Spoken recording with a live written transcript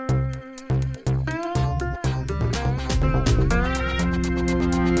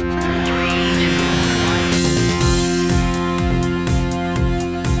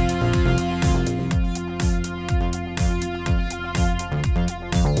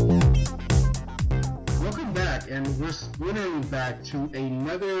and we're splintering back to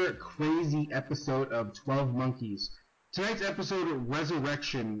another crazy episode of 12 Monkeys. Tonight's episode,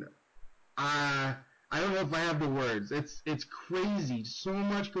 Resurrection. I don't know if I have the words. It's crazy. So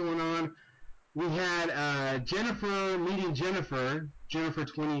much going on. We had Jennifer meeting Jennifer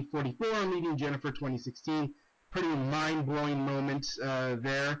 2044 meeting Jennifer 2016. Pretty mind-blowing moment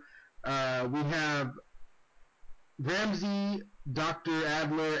there. We have Ramsey, Dr.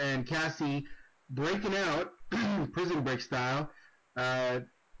 Adler, and Cassie breaking out, prison break style, trying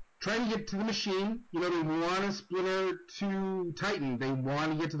to get to the machine. You know, they want to splinter to Titan. They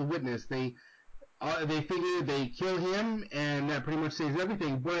want to get to the witness. They figure they kill him, and that pretty much saves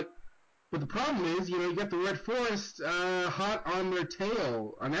everything. But the problem is, you know, you got the Red Forest hot on their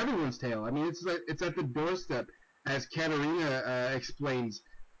tail, on everyone's tail. I mean, it's at the doorstep, as Katarina explains.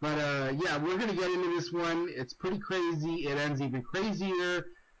 But yeah, we're gonna get into this one. It's pretty crazy. It ends even crazier,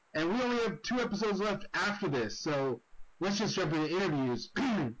 and we only have 2 episodes left after this. So let's just jump into interviews.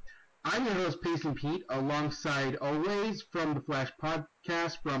 I'm your host, Pacing Pete, alongside always from the Flash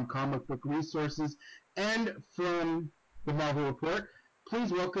Podcast, from Comic Book Resources, and from the Marvel Report.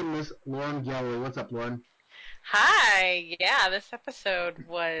 Please welcome Miss Lauren Galloway. What's up, Lauren? Hi. Yeah, this episode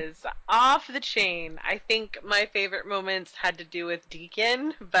was off the chain. I think my favorite moments had to do with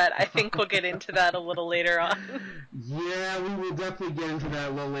Deacon, but I think we'll get into that a little later on. Yeah, we will definitely get into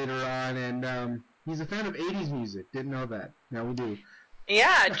that a little later on. And he's a fan of 80s music. Didn't know that. Now we do.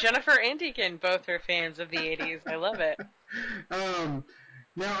 Yeah, Jennifer and Deacon both are fans of the 80s. I love it. um,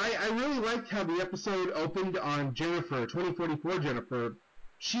 Now, I really liked how the episode opened on Jennifer, 2044 Jennifer.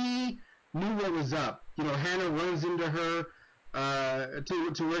 She knew what was up. You know, Hannah runs into her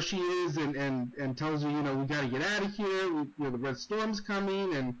to where she is and tells her, you know, we got to get out of here. You know, the red storm's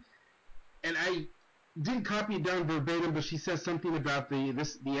coming, and I didn't copy it down verbatim, but she says something about the end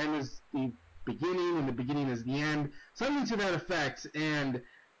is the beginning and the beginning is the end, something to that effect. And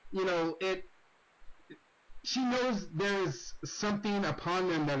you know, she knows there's something upon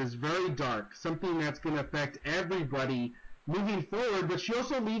them that is very dark, something that's going to affect everybody moving forward, but she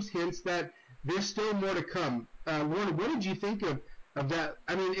also leaves hints that there's still more to come. Warren, what did you think of that?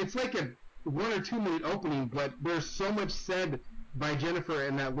 I mean, it's like a 1 or 2 minute opening, but there's so much said by Jennifer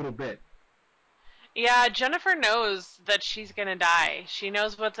in that little bit. Yeah, Jennifer knows that she's gonna die. She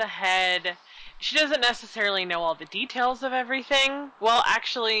knows what's ahead. She doesn't necessarily know all the details of everything. Well,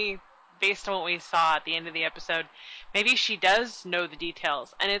 actually, based on what we saw at the end of the episode, maybe she does know the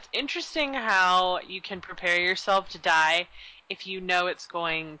details. And it's interesting how you can prepare yourself to die if you know it's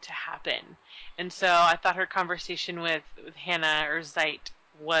going to happen. And so I thought her conversation with Hannah or Zeit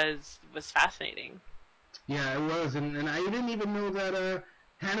was fascinating. Yeah, it was, and I didn't even know that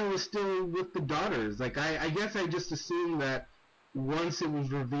Hannah was still with the daughters. Like I guess I just assumed that once it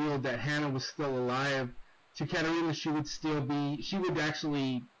was revealed that Hannah was still alive, to Katarina she would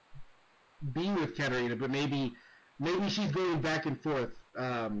actually be with Katarina, but maybe she's going back and forth.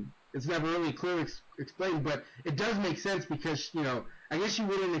 It's never really clearly explained, but it does make sense because, you know, I guess you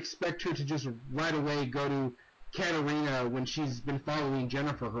wouldn't expect her to just right away go to Katarina when she's been following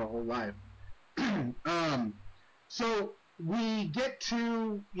Jennifer her whole life. um, so we get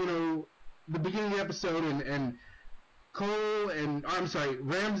to, you know, the beginning of the episode, and Cole and I'm sorry,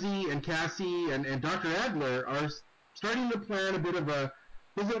 Ramsey and Cassie and Dr. Adler are starting to plan a bit of a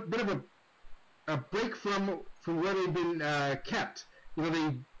break from where they've been kept. You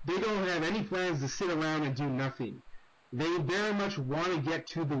know, they don't have any plans to sit around and do nothing. They very much want to get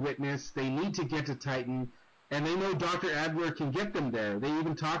to the witness. They need to get to Titan, and they know Dr. Adler can get them there. They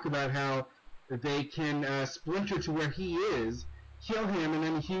even talk about how they can splinter to where he is, kill him, and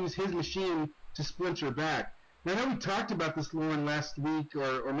then use his machine to splinter back. Now, I know we talked about this, Lauren, last week,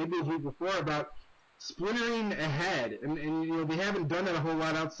 or maybe the week before, about splintering ahead, and you know they haven't done that a whole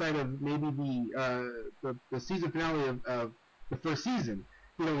lot outside of maybe the season finale of the first season.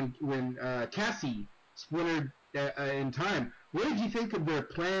 You know when Cassie splintered in time. What did you think of their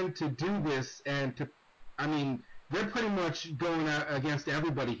plan to do this? And to, I mean, they're pretty much going out against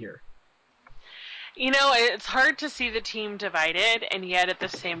everybody here. You know, it's hard to see the team divided, and yet at the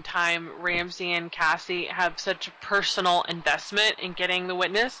same time, Ramsey and Cassie have such a personal investment in getting the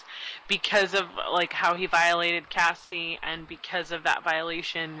witness because of like how he violated Cassie, and because of that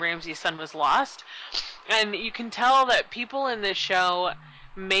violation, Ramsey's son was lost. And you can tell that people in this show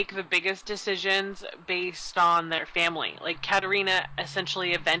make the biggest decisions based on their family. Like Katarina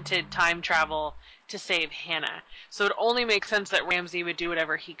essentially invented time travel to save Hannah. So it only makes sense that Ramsey would do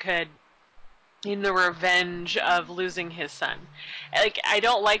whatever he could in the revenge of losing his son. Like, I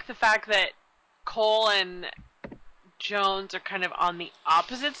don't like the fact that Cole and Jones are kind of on the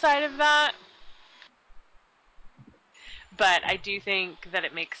opposite side of that. but I do think that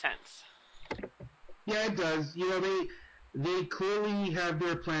it makes sense. Yeah, it does. They clearly have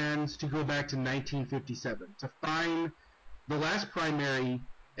their plans to go back to 1957 to find the last primary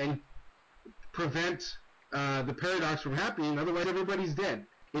and prevent the paradox from happening. Otherwise, everybody's dead.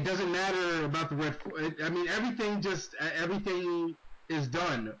 It doesn't matter about the red. I mean, everything is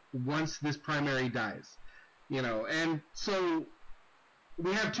done once this primary dies. And so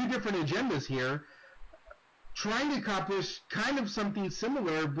we have two different agendas here, trying to accomplish kind of something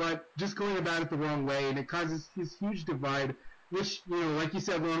similar, but just going about it the wrong way, and it causes this huge divide, which, like you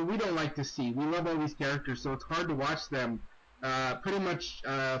said, Lauren, we don't like to see. We love all these characters, so it's hard to watch them pretty much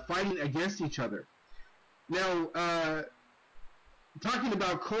fighting against each other. Now, talking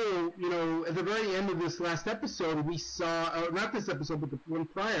about Cole, at the very end of this last episode, we saw, not this episode, but the one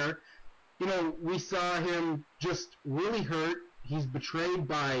prior, we saw him just really hurt. He's betrayed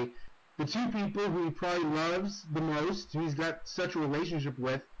by the two people who he probably loves the most, who he's got such a relationship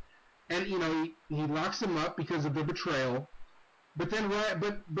with, and he locks them up because of the betrayal. But then,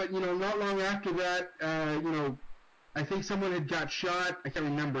 not long after that, I think someone had got shot. I can't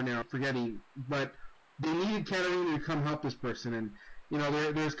remember now, forgetting, but they needed Katarina to come help this person, and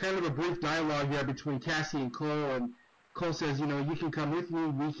there's kind of a brief dialogue there between Cassie and Cole, and Cole says, you can come with me.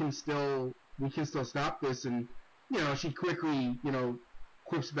 We can still stop this, and she quickly,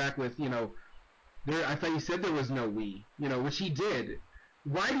 quips back with, I thought you said there was no we, which he did.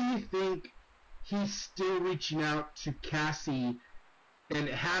 Why do you think he's still reaching out to Cassie and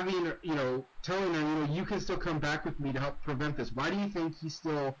having, telling her, you can still come back with me to help prevent this? Why do you think he's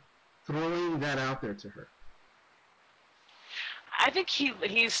still throwing that out there to her? I think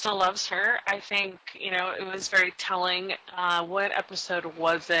he still loves her. I think it was very telling. What episode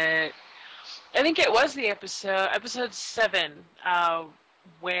was it? I think it was the episode 7,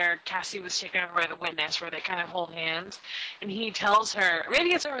 where Cassie was taken over by the witness, where they kind of hold hands, and he tells her, maybe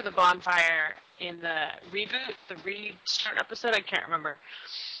it's over the bonfire in the reboot, the restart episode. I can't remember,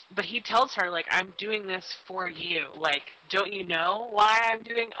 but he tells her, like, I'm doing this for you. Like, don't you know why I'm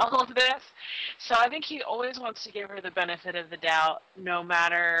doing all of this? So I think he always wants to give her the benefit of the doubt, no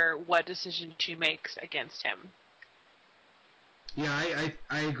matter what decision she makes against him. Yeah,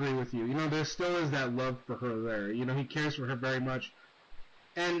 I agree with you. There still is that love for her there. He cares for her very much.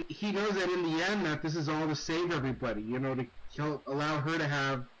 And he knows that in the end that this is all to save everybody, to allow her to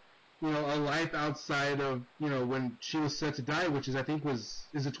have, a life outside of, when she was set to die, which is, I think is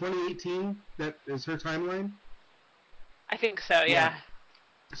it 2018 that is her timeline? I think so, Yeah. yeah.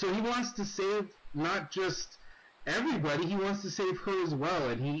 So he wants to save not just everybody, he wants to save her as well,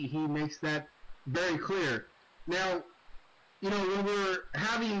 and he makes that very clear. Now, when we're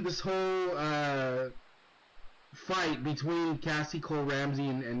having this whole fight between Cassie, Cole Ramsey,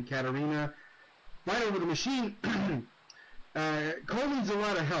 and Katarina, fight over the machine, Cole needs a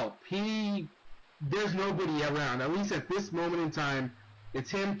lot of help. There's nobody around. At least at this moment in time, it's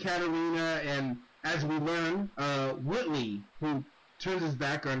him, Katarina, and as we learn, Whitley, who turns his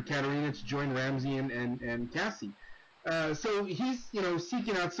back on Katarina to join Ramsey and Cassie. So he's,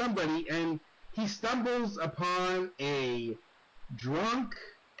 seeking out somebody, and he stumbles upon a drunk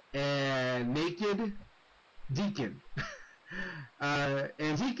and naked Deacon.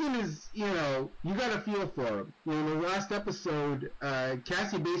 And Deacon is, you got to feel for him. In the last episode,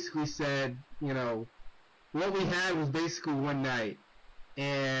 Cassie basically said, what we had was basically one night.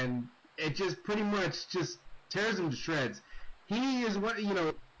 And it just pretty much just tears him to shreds. He is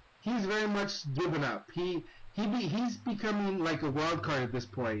he's very much given up. He's becoming like a wild card at this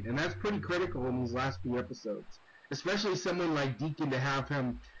point, and that's pretty critical in these last few episodes. Especially someone like Deacon, to have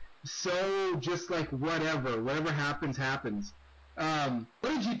him so just like whatever happens, happens. What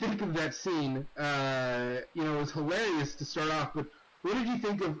did you think of that scene? It was hilarious to start off, but what did you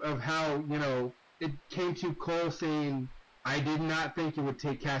think of how, it came to Cole saying, I did not think it would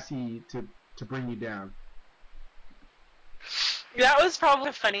take Cassie to bring you down? That was probably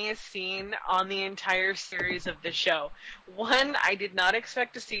the funniest scene on the entire series of the show. One, I did not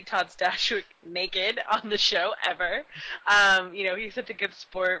expect to see Todd Stashwick naked on the show ever. He's such a good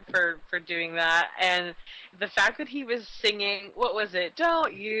sport for doing that, and the fact that he was singing, what was it?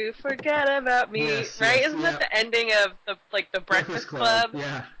 Don't you forget about me, Yes, right? yes, Isn't that yeah. the ending of the Breakfast Breakfast Club, Club?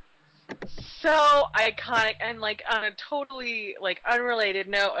 yeah. So iconic, and like on a totally like unrelated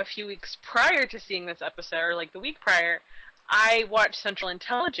note, a few weeks prior to seeing this episode, or like the week prior, I watched Central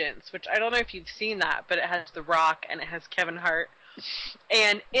Intelligence, which I don't know if you've seen that, but it has The Rock and it has Kevin Hart.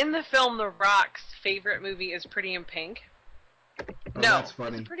 And in the film, The Rock's favorite movie is Pretty in Pink. Oh, that's No, is it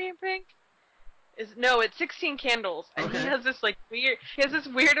funny. Pretty in Pink? No, it's 16 Candles, and he Okay. has this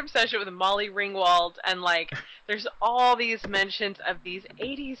weird obsession with Molly Ringwald, and like there's all these mentions of these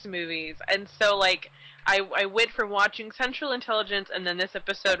 80s movies, and so like I went from watching Central Intelligence, and then this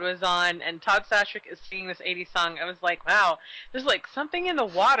episode was on, and Todd Stashwick is singing this 80s song. I was like, wow, there's like something in the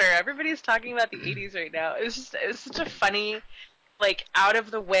water. Everybody's talking about the 80s right now. It was such a funny, like, out of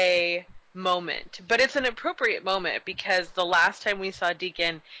the way moment. But it's an appropriate moment because the last time we saw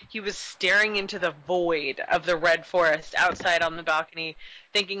Deacon, he was staring into the void of the red forest outside on the balcony,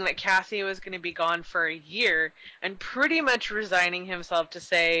 thinking that Cassie was going to be gone for a year, and pretty much resigning himself to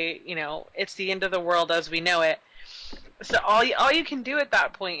say, you know, it's the end of the world as we know it. So all you can do at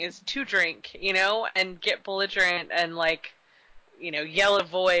that point is to drink, you know, and get belligerent and like, you know, yell a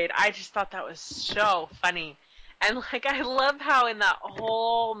void. I just thought that was so funny. And like I love how in that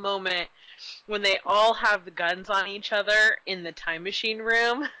whole moment when they all have the guns on each other in the time machine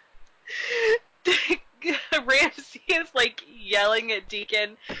room, Ramsey is like yelling at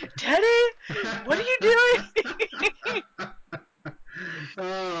Deacon, Teddy, what are you doing?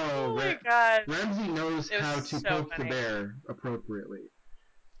 Oh, Oh my god. Ramsey knows It was how to so poke the funny. bear appropriately.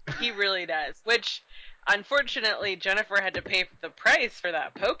 He really does. Which, unfortunately, Jennifer had to pay the price for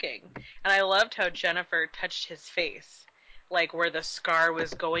that poking. And I loved how Jennifer touched his face. Like where the scar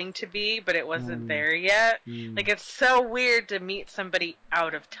was going to be, but it wasn't Mm, there yet. mm. Like it's so weird to meet somebody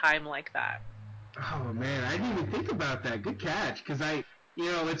out of time like that. Oh man, I didn't even think about that. Good catch, because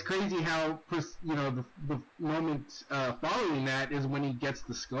it's crazy how, the moment following that is when he gets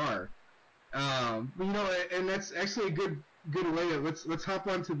the scar. And that's actually a good way. Let's hop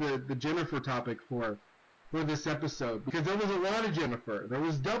onto the Jennifer topic for this episode, because there was a lot of Jennifer. There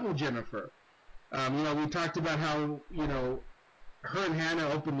was double Jennifer. We talked about how her and Hannah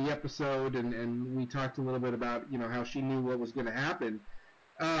opened the episode, and we talked a little bit about how she knew what was going to happen.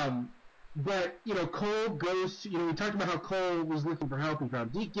 Um, but Cole goes to, we talked about how Cole was looking for help and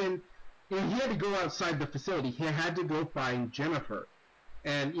found Deacon. He had to go outside the facility. He had to go find Jennifer,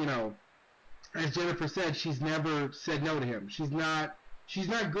 and as Jennifer said, she's never said no to him. She's not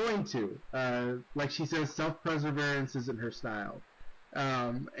going to. Like she says, self-perseverance isn't her style.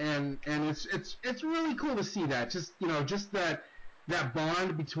 And it's really cool to see that. Just that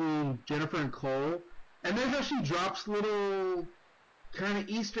bond between Jennifer and Cole, and then how she drops little kind of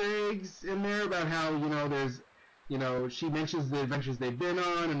Easter eggs in there about how there's she mentions the adventures they've been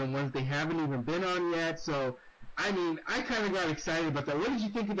on and the ones they haven't even been on yet. So I mean, I kind of got excited about that. What did you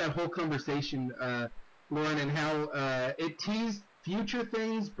think of that whole conversation, Lauren, and how it teased future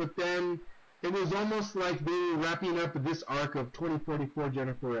things, but then it was almost like they were wrapping up this arc of 2044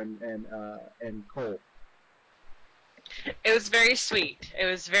 Jennifer and Cole. It was very sweet. It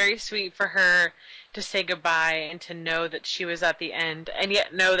was very sweet for her to say goodbye and to know that she was at the end, and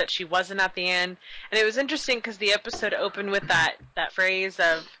yet know that she wasn't at the end. And it was interesting because the episode opened with that phrase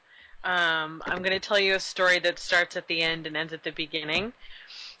of, "I'm going to tell you a story that starts at the end and ends at the beginning."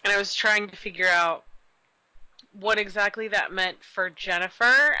 And I was trying to figure out what exactly that meant for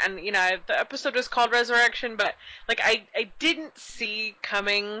Jennifer. And the episode was called Resurrection, but like I didn't see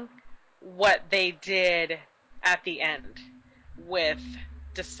coming what they did at the end with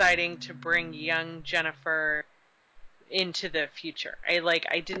deciding to bring young Jennifer into the future.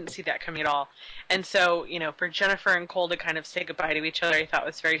 I didn't see that coming at all. And so, for Jennifer and Cole to kind of say goodbye to each other, I thought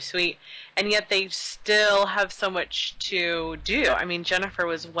was very sweet. And yet they still have so much to do. I mean, Jennifer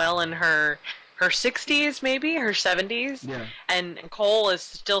was well in her 60s, maybe her 70s, Yeah. and Cole is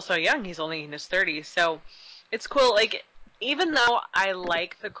still so young. He's only in his 30s. So it's cool. Like, even though I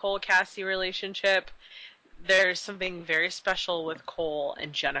like the Cole Cassie relationship, there's something very special with Cole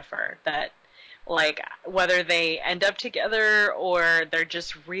and Jennifer that, like, whether they end up together or they're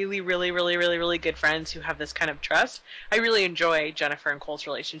just really, really, really, really, really good friends who have this kind of trust, I really enjoy Jennifer and Cole's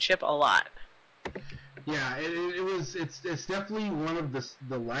relationship a lot. Yeah, it's definitely one of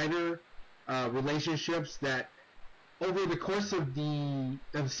the lighter relationships that over the course of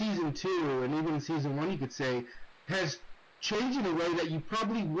season 2 and even season 1, you could say, has changed in a way that you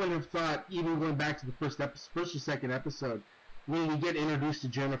probably wouldn't have thought, even going back to the first or second episode, when we get introduced to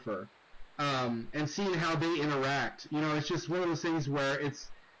Jennifer, and seeing how they interact. It's just one of those things where it's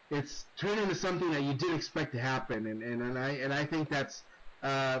turned into something that you didn't expect to happen, and I think that's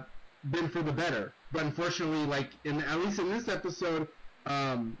been for the better. But unfortunately, like at least in this episode,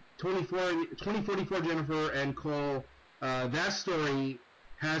 2044 Jennifer and Cole, that story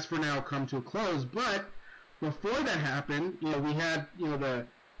has for now come to a close. But before that happened, we had the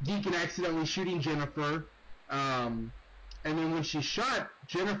Deacon accidentally shooting Jennifer, and then when she's shot,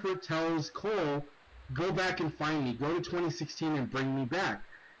 Jennifer tells Cole, "Go back and find me. Go to 2016 and bring me back."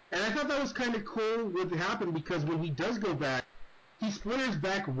 And I thought that was kind of cool what happened, because when he does go back, he splinters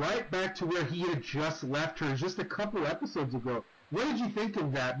back right back to where he had just left her just a couple episodes ago. What did you think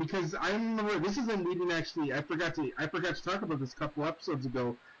of that? Because I remember this is a meeting actually. I forgot to talk about this a couple episodes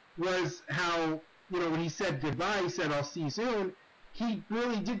ago. Was how, when he said goodbye, he said I'll see you soon. He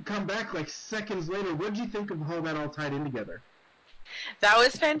really did come back like seconds later. What did you think of how that all tied in together? That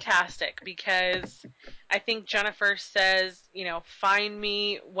was fantastic because I think Jennifer says, find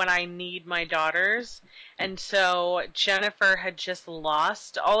me when I need my daughters. And so Jennifer had just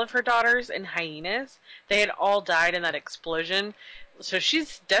lost all of her daughters in hyenas. They had all died in that explosion. So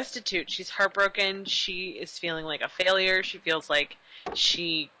she's destitute. She's heartbroken. She is feeling like a failure. She feels like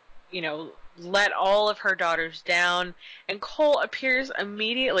she, let all of her daughters down. And Cole appears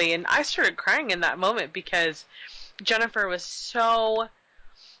immediately. And I started crying in that moment because Jennifer was so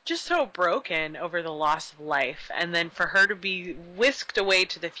broken over the loss of life, and then for her to be whisked away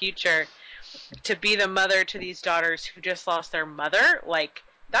to the future to be the mother to these daughters who just lost their mother, like,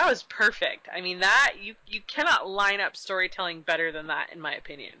 that was perfect. I mean, that you cannot line up storytelling better than that, in my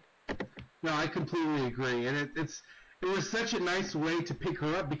opinion. No, I completely agree, and it was such a nice way to pick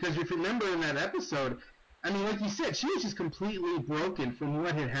her up, because if you remember in that episode, I mean, like you said, she was just completely broken from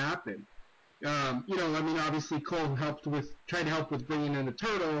what had happened. I mean, obviously Cole tried to help with bringing in the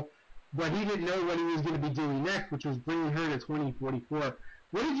turtle, but he didn't know what he was going to be doing next, which was bringing her to 2044.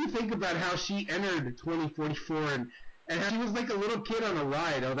 What did you think about how she entered 2044 and how she was like a little kid on a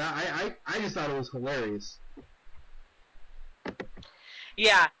ride? Oh, I just thought it was hilarious.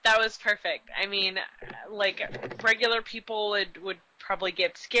 Yeah, that was perfect. I mean, like, regular people would probably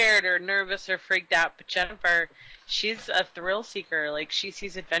get scared or nervous or freaked out, but Jennifer, she's a thrill seeker. Like, she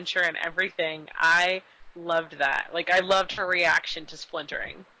sees adventure in everything. I loved that. Like, I loved her reaction to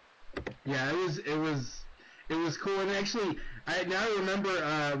splintering. Yeah, it was cool. And actually, I now remember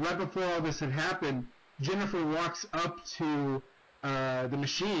right before all this had happened, Jennifer walks up to the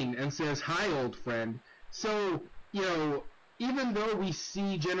machine and says, "Hi, old friend." So, even though we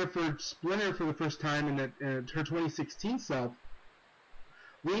see Jennifer Splinter for the first time in her 2016 self,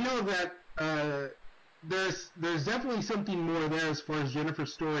 we know that there's definitely something more there as far as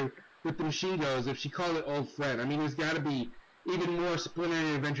Jennifer's story with the machine goes. If she called it old friend, I mean, there's got to be even more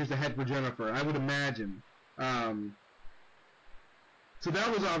Splinter adventures ahead for Jennifer, I would imagine. Um, so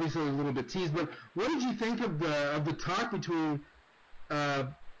that was obviously a little bit teased. But what did you think of the talk between uh,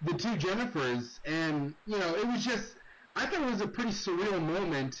 the two Jennifers? And it was just, I thought it was a pretty surreal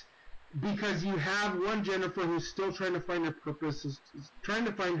moment, because you have one Jennifer who's still trying to find her purpose, is trying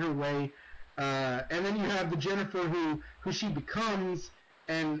to find her way, and then you have the Jennifer who she becomes,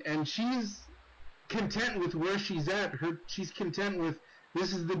 and she's content with where she's at. She's content with,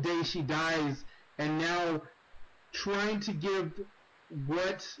 this is the day she dies, and now trying to give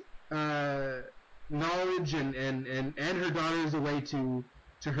what knowledge and her daughters away to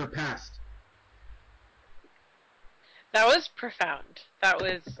her past. That was profound. That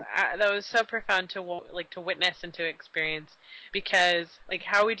was so profound to witness and to experience, because, like,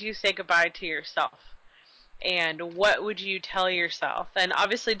 how would you say goodbye to yourself? And what would you tell yourself? And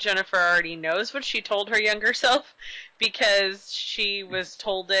obviously Jennifer already knows what she told her younger self, because she was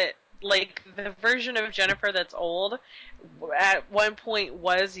told it, like, the version of Jennifer that's old at one point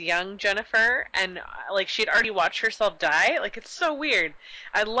was young Jennifer, and like, she'd already watched herself die. Like, it's so weird.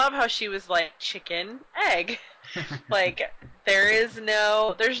 I love how she was like chicken egg. Like, there's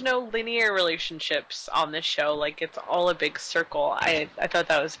no linear relationships on this show. Like, it's all a big circle. I thought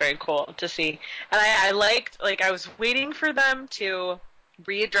that was very cool to see. And I liked, like, I was waiting for them to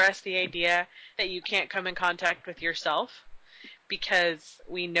readdress the idea that you can't come in contact with yourself, because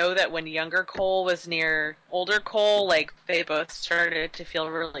we know that when younger Cole was near older Cole, like, they both started to feel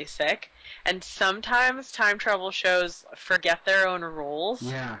really sick. And sometimes time travel shows forget their own rules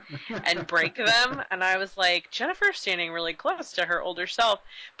Yeah. and break them. And I was like, Jennifer's standing really close to her older self,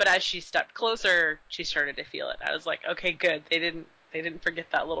 but as she stepped closer, she started to feel it. I was like, okay, good. They didn't forget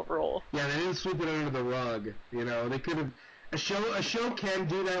that little rule. Yeah, they didn't sweep it under the rug. They could have. A show can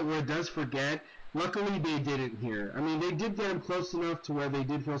do that where it does forget. Luckily, they didn't here. I mean, they did get him close enough to where they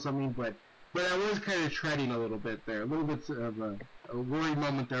did feel something, but I was kind of treading a little bit there, a little bit of a worried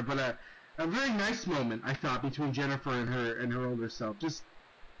moment there, but a very nice moment, I thought, between Jennifer and her older self. Just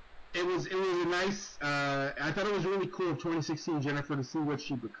it was a nice. I thought it was really cool of 2016 Jennifer to see what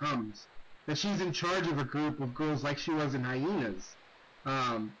she becomes. That she's in charge of a group of girls like she was in Hyenas.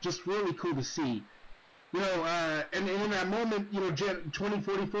 Just really cool to see. And in that moment,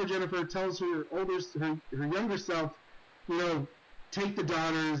 2044 Jennifer tells her younger self, take the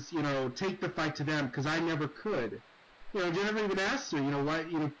daughters, take the fight to them, because I never could. Jennifer even asks her, why,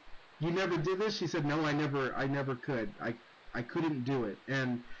 you never did this? She said, no, I never could. I couldn't do it.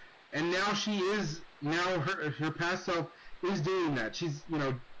 And now she is, now her past self is doing that. She's,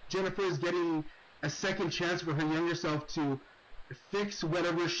 Jennifer is getting a second chance for her younger self to fix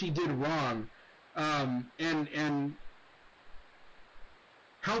whatever she did wrong. And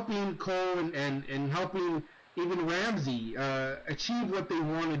helping Cole and helping even Ramsey achieve what they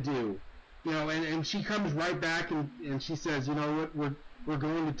want to do. And she comes right back and she says, you know what, we're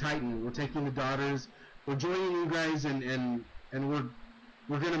going to Titan. We're taking the daughters. We're joining you guys, and we're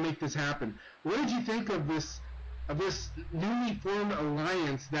going to make this happen. What did you think of this newly formed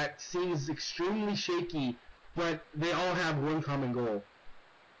alliance that seems extremely shaky, but they all have one common goal?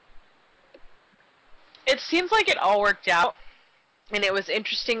 It seems like it all worked out. And it was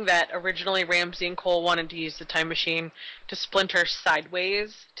interesting that originally Ramsey and Cole wanted to use the time machine to splinter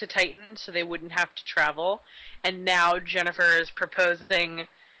sideways to Titan so they wouldn't have to travel. And now Jennifer is proposing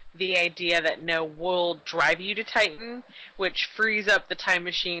the idea that no, we'll drive you to Titan, which frees up the time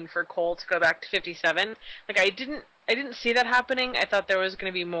machine for Cole to go back to 57. Like I didn't see that happening. I thought there was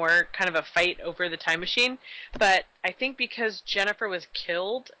going to be more kind of a fight over the time machine, but I think because Jennifer was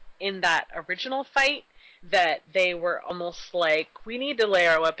killed in that original fight, that they were almost like, we need to lay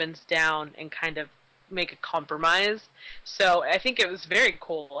our weapons down and kind of make a compromise. So I think it was very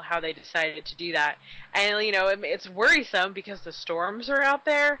cool how they decided to do that. And, it's worrisome because the storms are out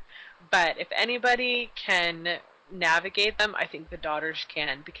there, but if anybody can navigate them, I think the daughters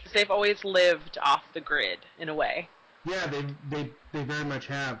can, because they've always lived off the grid in a way. Yeah, they very much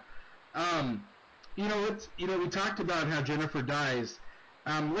have. We talked about how Jennifer dies.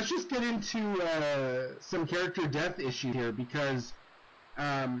 Let's just get into some character death issues here, because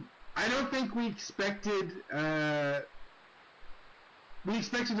I don't think we expected to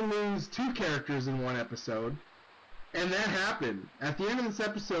lose two characters in one episode, and that happened at the end of this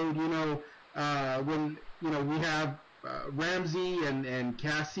episode. When we have Ramsey and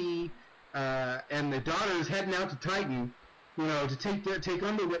Cassie and the daughters heading out to Titan, to take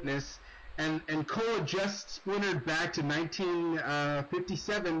on the Witness. And Cole had just splintered back to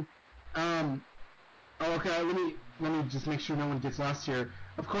 1957. Okay, let me just make sure no one gets lost here.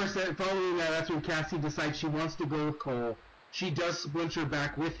 Of course, following that, that's when Cassie decides she wants to go with Cole. She does splinter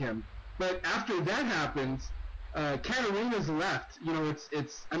back with him. But after that happens, Katarina's left.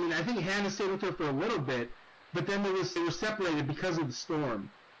 It's. I mean, I think Hannah stayed with her for a little bit, but then they were separated because of the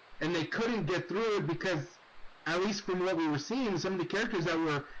storm, and they couldn't get through it because, at least from what we were seeing, some of the characters that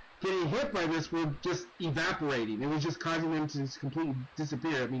were getting hit by this were just evaporating. It was just causing them to just completely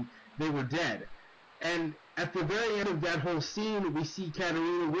disappear. I mean, they were dead. And at the very end of that whole scene, we see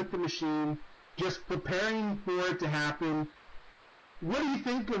Katarina with the machine, just preparing for it to happen. What do you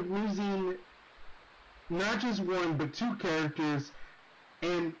think of losing not just one, but two characters?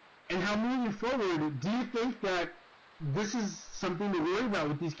 And how, moving forward, do you think that this is something to worry about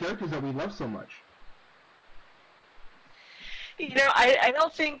with these characters that we love so much? I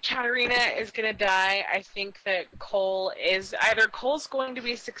don't think Katarina is going to die. I think that Cole's going to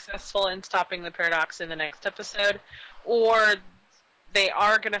be successful in stopping the paradox in the next episode, or they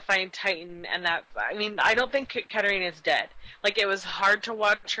are going to find Titan, and I don't think Katarina is dead. Like, it was hard to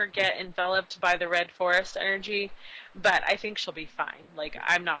watch her get enveloped by the Red Forest energy, but I think she'll be fine. Like,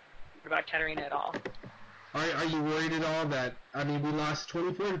 I'm not worried about Katarina at all. Are you worried at all that, I mean, we lost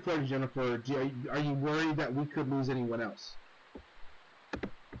 24 to 40, Jennifer. Are you worried that we could lose anyone else?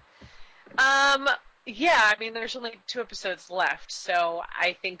 Yeah, I mean, there's only 2 episodes left, so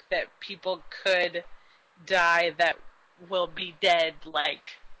I think that people could die that will be dead,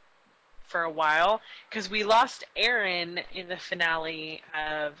 like, for a while. Because we lost Aaron in the finale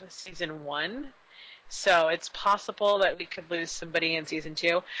of season 1, so it's possible that we could lose somebody in season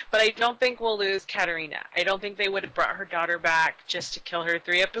 2. But I don't think we'll lose Katarina. I don't think they would have brought her daughter back just to kill her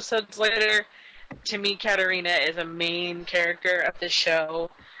 3 episodes later. To me, Katarina is a main character of the show.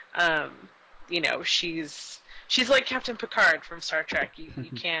 She's like Captain Picard from Star Trek. You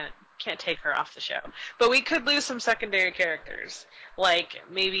can't take her off the show. But we could lose some secondary characters, like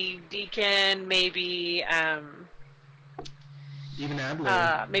maybe Deacon, maybe even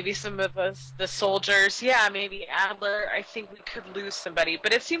Adler. maybe some of the soldiers. Yeah, maybe Adler. I think we could lose somebody,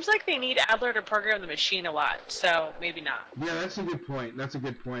 but it seems like they need Adler to program the machine a lot, so maybe not. Yeah, that's a good point.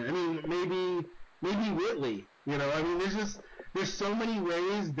 I mean, maybe Whitley. I mean, there's so many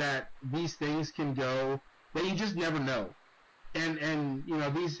ways that these things can go that you just never know. And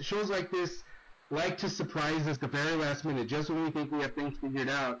these shows like this like to surprise us the very last minute, just when we think we have things figured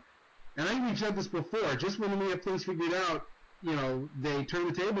out. And I think we've said this before. Just when we have things figured out, they turn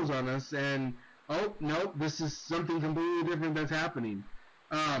the tables on us, and oh no, this is something completely different that's happening.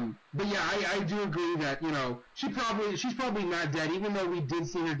 But yeah, I do agree that she's probably not dead, even though we did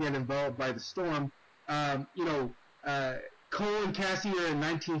see her get involved by the storm. Um, you know, uh, Cole and Cassie are in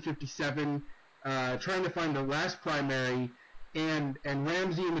 1957, trying to find the last primary, and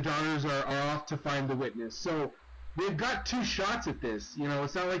Ramsey and the daughters are off to find the witness. So they've got two shots at this.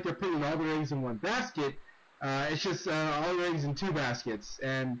 It's not like they're putting all their eggs in one basket. It's just all their eggs in two baskets,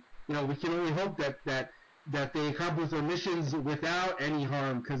 and we can only hope that they accomplish their missions without any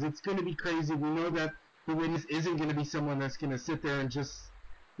harm, because it's going to be crazy. We know that the witness isn't going to be someone that's going to sit there and just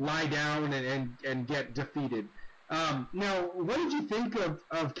lie down and get defeated. Now, what did you think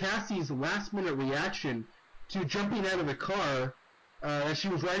of Cassie's last-minute reaction to jumping out of the car as she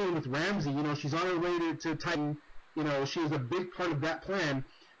was riding with Ramsey? She's on her way to Titan. She was a big part of that plan,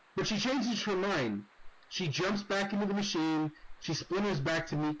 but she changes her mind. She jumps back into the machine. She splinters back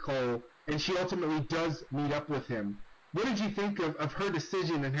to meet Cole, and she ultimately does meet up with him. What did you think of her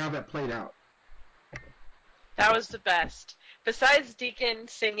decision and how that played out? That was the best. Besides Deacon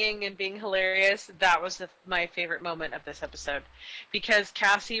singing and being hilarious, that was my favorite moment of this episode. Because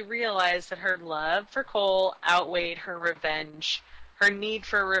Cassie realized that her love for Cole outweighed her need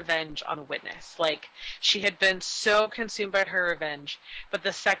for revenge on the witness. Like, she had been so consumed by her revenge, but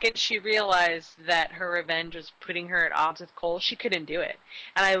the second she realized that her revenge was putting her at odds with Cole, she couldn't do it.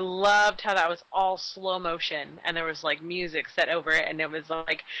 And I loved how that was all slow motion, and there was like music set over it, and it was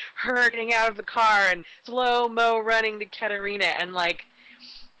like her getting out of the car and slow mo running to Katerina, and like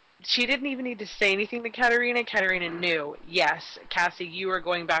she didn't even need to say anything to Katerina. Katerina knew, yes, Cassie, you are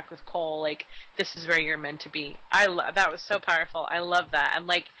going back with Cole. Like, this is where you're meant to be. That was so powerful. I love that. And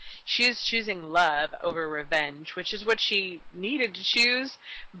like, she's choosing love over revenge, which is what she needed to choose.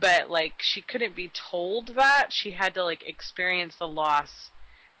 But like, she couldn't be told that. She had to like experience the loss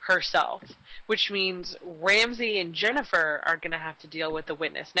herself, which means Ramsey and Jennifer are going to have to deal with the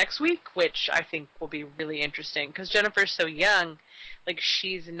witness next week, which I think will be really interesting because Jennifer's so young. Like,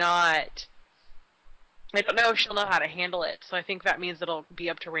 she's not. I don't know if she'll know how to handle it, so I think that means it'll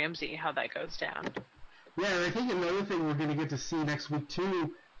be up to Ramsey how that goes down. Yeah, and I think another thing we're going to get to see next week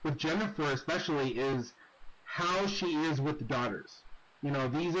too, with Jennifer especially, is how she is with the daughters.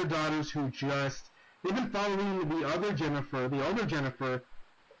 These are daughters who they've been following the other Jennifer, the older Jennifer,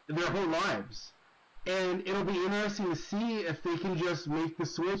 their whole lives. And it'll be interesting to see if they can just make the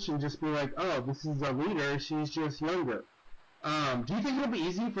switch and just be like, oh, this is a leader, she's just younger. Do you think it'll be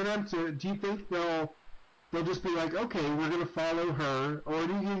easy for them do you think they'll just be like, okay, we're going to follow her, or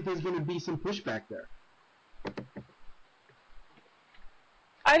do you think there's going to be some pushback there?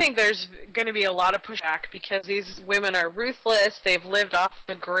 I think there's going to be a lot of pushback because these women are ruthless. They've lived off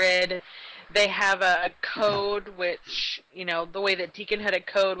the grid. They have a code which, the way that Deacon had a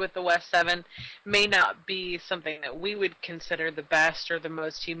code with the West 7 may not be something that we would consider the best or the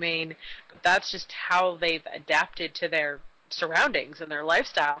most humane, but that's just how they've adapted to their surroundings and their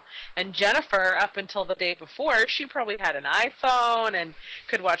lifestyle. And Jennifer, up until the day before, she probably had an iPhone and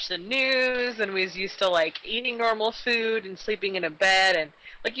could watch the news and was used to like eating normal food and sleeping in a bed and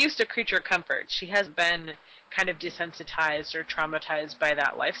like used to creature comfort. She hasn't been kind of desensitized or traumatized by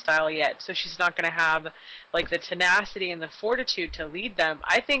that lifestyle yet, so she's not going to have like the tenacity and the fortitude to lead them.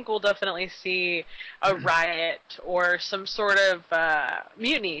 I think we'll definitely see a riot or some sort of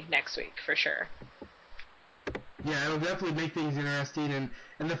mutiny next week for sure. Yeah, it'll definitely make things interesting,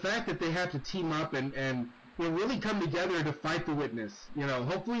 and the fact that they have to team up and really come together to fight the witness.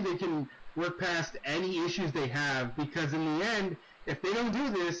 Hopefully they can work past any issues they have, because in the end, if they don't do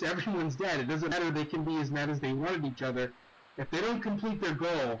this, everyone's dead. It doesn't matter. They can be as mad as they want at each other. If they don't complete their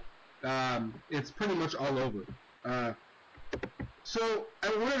goal, it's pretty much all over. So I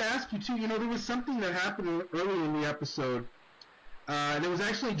wanted to ask you too. There was something that happened earlier in the episode. And it was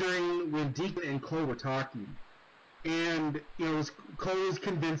actually when Deacon and Cole were talking. And, Cole was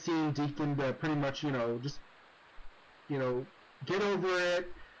convincing Deacon to pretty much, just, get over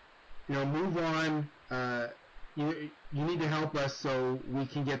it, move on. You need to help us so we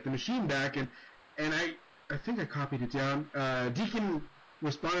can get the machine back. And I think I copied it down. Deacon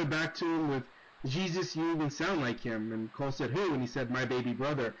responded back to him with, Jesus, you even sound like him. And Cole said, who? And he said, my baby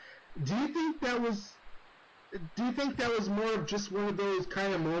brother. Do you think that was more of just one of those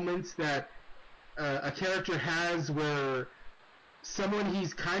kind of moments that a character has where someone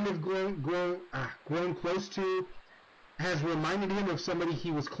he's kind of grown close to has reminded him of somebody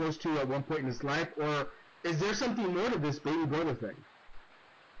he was close to at one point in his life, or is there something more to this baby brother thing?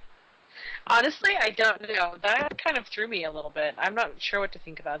 Honestly, I don't know. That kind of threw me a little bit. I'm not sure what to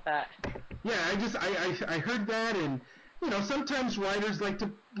think about that. Yeah, I heard that, and sometimes writers like to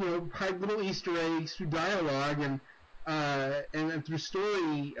hide little Easter eggs through dialogue, and and through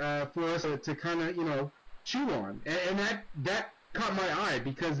story for us to kind of chew on, and that caught my eye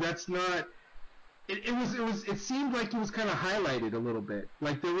because that's not. It seemed like it was kind of highlighted a little bit.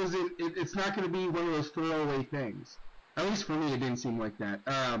 Like there wasn't. It's not going to be one of those throwaway things. At least for me, it didn't seem like that.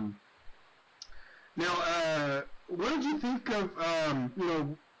 Now, what did you think of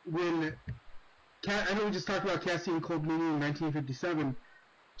when I know we just talked about Cassie and Cole meeting in 1957.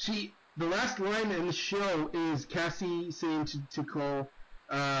 The last line in the show is Cassie saying to Cole,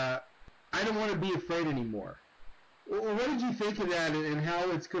 "I don't want to be afraid anymore." Well, what did you think of that, and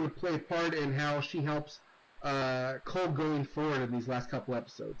how it's going to play a part in how she helps Cole going forward in these last couple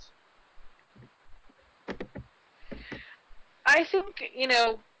episodes? I think,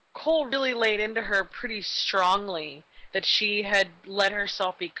 Cole really laid into her pretty strongly that she had let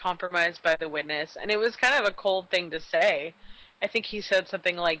herself be compromised by the witness, and it was kind of a cold thing to say. I think he said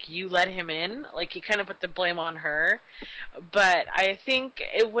something like, "You let him in," like he kind of put the blame on her. But I think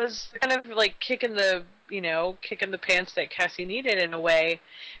it was kind of like kicking the pants that Cassie needed in a way,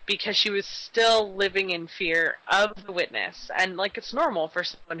 because she was still living in fear of the witness. And like it's normal for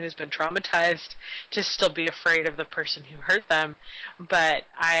someone who's been traumatized to still be afraid of the person who hurt them. But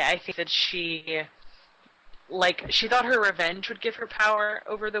I think that she thought her revenge would give her power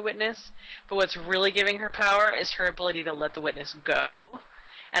over the witness, but what's really giving her power is her ability to let the witness go.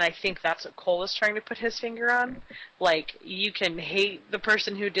 And I think that's what Cole is trying to put his finger on. Like, you can hate the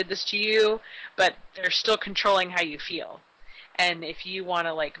person who did this to you, but they're still controlling how you feel. And if you want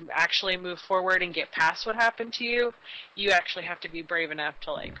to, like, actually move forward and get past what happened to you, you actually have to be brave enough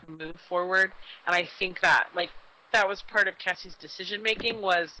to, like, move forward. And I think that, like, that was part of Cassie's decision making,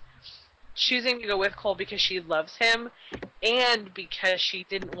 was choosing to go with Cole because she loves him and because she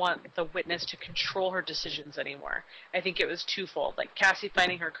didn't want the witness to control her decisions anymore. I think it was twofold. Like Cassie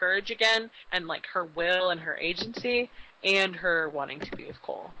finding her courage again and like her will and her agency, and her wanting to be with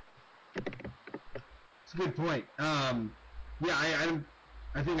Cole. It's a good point. Yeah,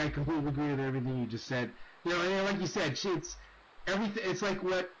 I think I completely agree with everything you just said. And like you said, it's everything. It's like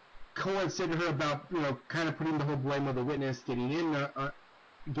what Cole had said to her about, kind of putting the whole blame of the witness getting in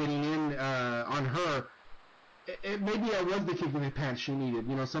on her. Maybe that was the kick in the pants she needed.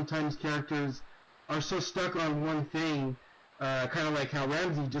 Sometimes characters are so stuck on one thing, kind of like how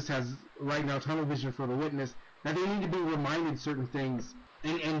Ramsey just has right now tunnel vision for the witness, that they need to be reminded certain things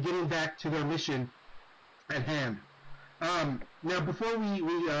and getting back to their mission at hand. Now, before we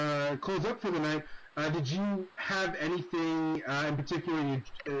close up for the night, did you have anything in particular,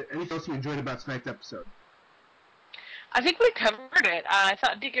 anything else you enjoyed about tonight's episode? I think we covered it. I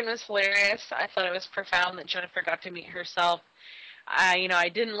thought Deacon was hilarious. I thought it was profound that Jennifer got to meet herself. I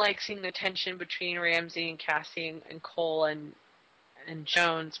didn't like seeing the tension between Ramsey and Cassie and Cole and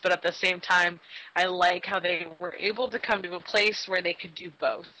Jones, but at the same time, I like how they were able to come to a place where they could do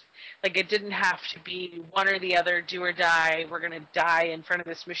both. Like, it didn't have to be one or the other, do or die, we're going to die in front of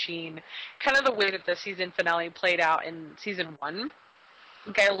this machine. Kind of the way that the season finale played out in season 1.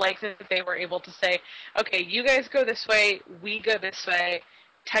 Like, I like that they were able to say, okay, you guys go this way, we go this way.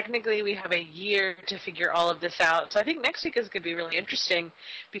 Technically, we have a year to figure all of this out. So I think next week is going to be really interesting,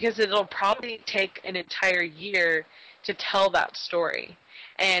 because it'll probably take an entire year to tell that story.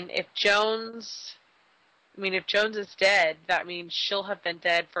 And if Jones is dead, that means she'll have been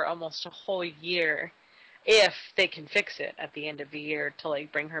dead for almost a whole year, if they can fix it at the end of the year to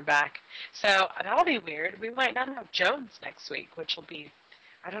like bring her back. So that'll be weird. We might not have Jones next week, which will be,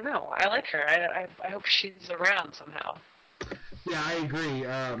 I don't know. I like her. I hope she's around somehow. Yeah, I agree.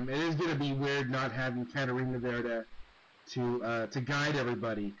 It is going to be weird not having Katarina there to guide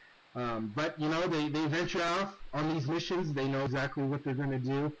everybody. But they venture off on these missions. They know exactly what they're going to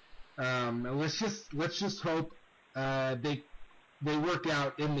do. And let's just hope they work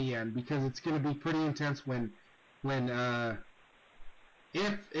out in the end, because it's going to be pretty intense when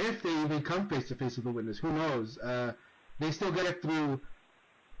if they even come face to face with the witness. Who knows? They still get through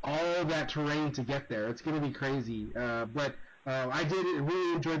all that terrain to get there. It's going to be crazy. But I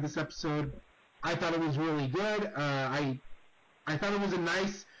really enjoyed this episode. I thought it was really good. I thought it was a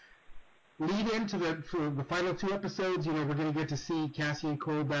nice lead into for the final 2 episodes. We're going to get to see Cassie and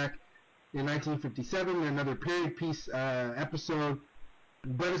Cole back in 1957, another period piece episode.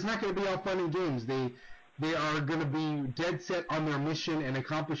 But it's not going to be all fun and games. They are going to be dead set on their mission and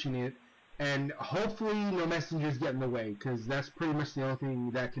accomplishing it. And hopefully no messengers get in the way, because that's pretty much the only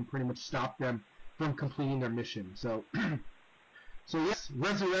thing that can pretty much stop them from completing their mission. So, yes,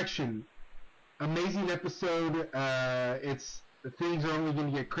 Resurrection, amazing episode. Things are only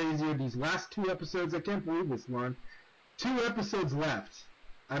going to get crazier. These last 2 episodes, I can't believe this, Lauren. 2 episodes left.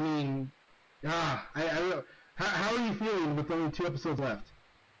 I mean, I don't know. How are you feeling with only 2 episodes left?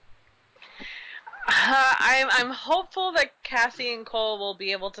 I'm hopeful that Cassie and Cole will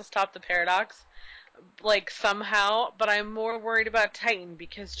be able to stop the paradox, like somehow, but I'm more worried about Titan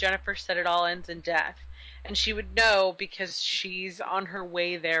because Jennifer said it all ends in death. And she would know because she's on her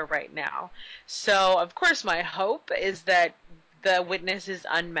way there right now. So, of course, my hope is that the witness is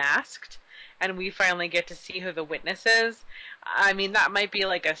unmasked and we finally get to see who the witness is. I mean, that might be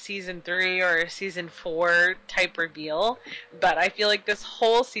like a season 3 or a season 4 type reveal, but I feel like this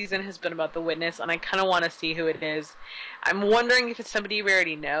whole season has been about the witness and I kind of want to see who it is. I'm wondering if it's somebody we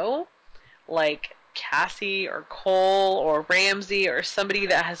already know, like Cassie or Cole or Ramsey or somebody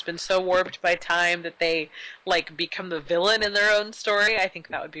that has been so warped by time that they like become the villain in their own story. I think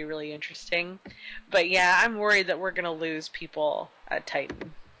that would be really interesting. But yeah, I'm worried that we're gonna lose people at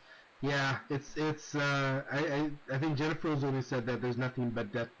Titan. Yeah, I think Jennifer Ozoni said that there's nothing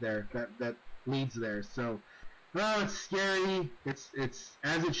but death there that leads there. So, well, it's scary. It's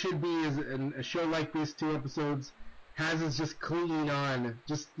as it should be. As a show like this, 2 episodes has us just clinging on,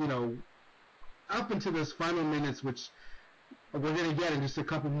 just up into those final minutes, which we're gonna get in just a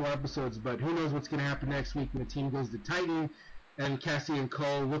couple more episodes. But who knows what's gonna happen next week when the team goes to Titan and Cassie and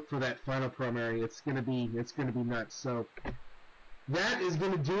Cole look for that final primary. It's gonna be nuts. So that is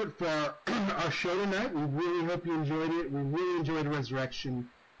going to do it for our show tonight. We really hope you enjoyed it. We really enjoyed Resurrection.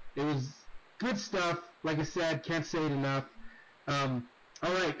 It was good stuff. Like I said, can't say it enough. All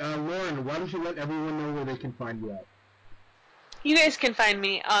right, Lauren, why don't you let everyone know where they can find you at? You guys can find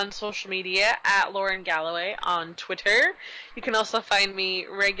me on social media at Lauren Galloway on Twitter. You can also find me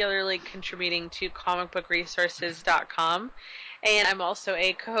regularly contributing to comicbookresources.com. And I'm also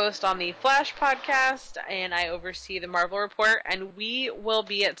a co-host on the Flash podcast, and I oversee the Marvel Report, and we will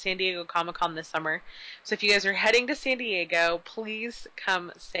be at San Diego Comic-Con this summer. So if you guys are heading to San Diego, please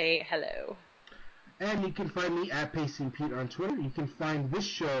come say hello. And you can find me at Pacing Pete on Twitter. You can find this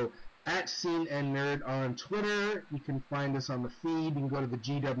show at Scene and Nerd on Twitter. You can find us on the feed. You can go to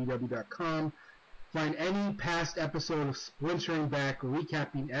thegww.com. Find any past episode of Splintering Back,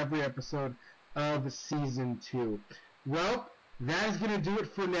 recapping every episode of Season 2. Well, that is going to do it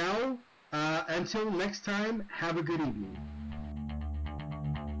for now. Until next time, have a good evening.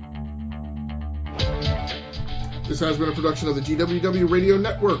 This has been a production of the GWW Radio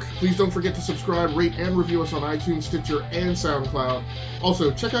Network. Please don't forget to subscribe, rate, and review us on iTunes, Stitcher, and SoundCloud.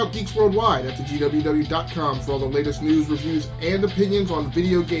 Also, check out Geeks Worldwide at thegww.com for all the latest news, reviews, and opinions on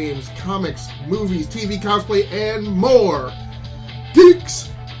video games, comics, movies, TV, cosplay, and more.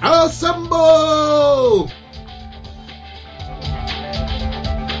 Geeks Assemble!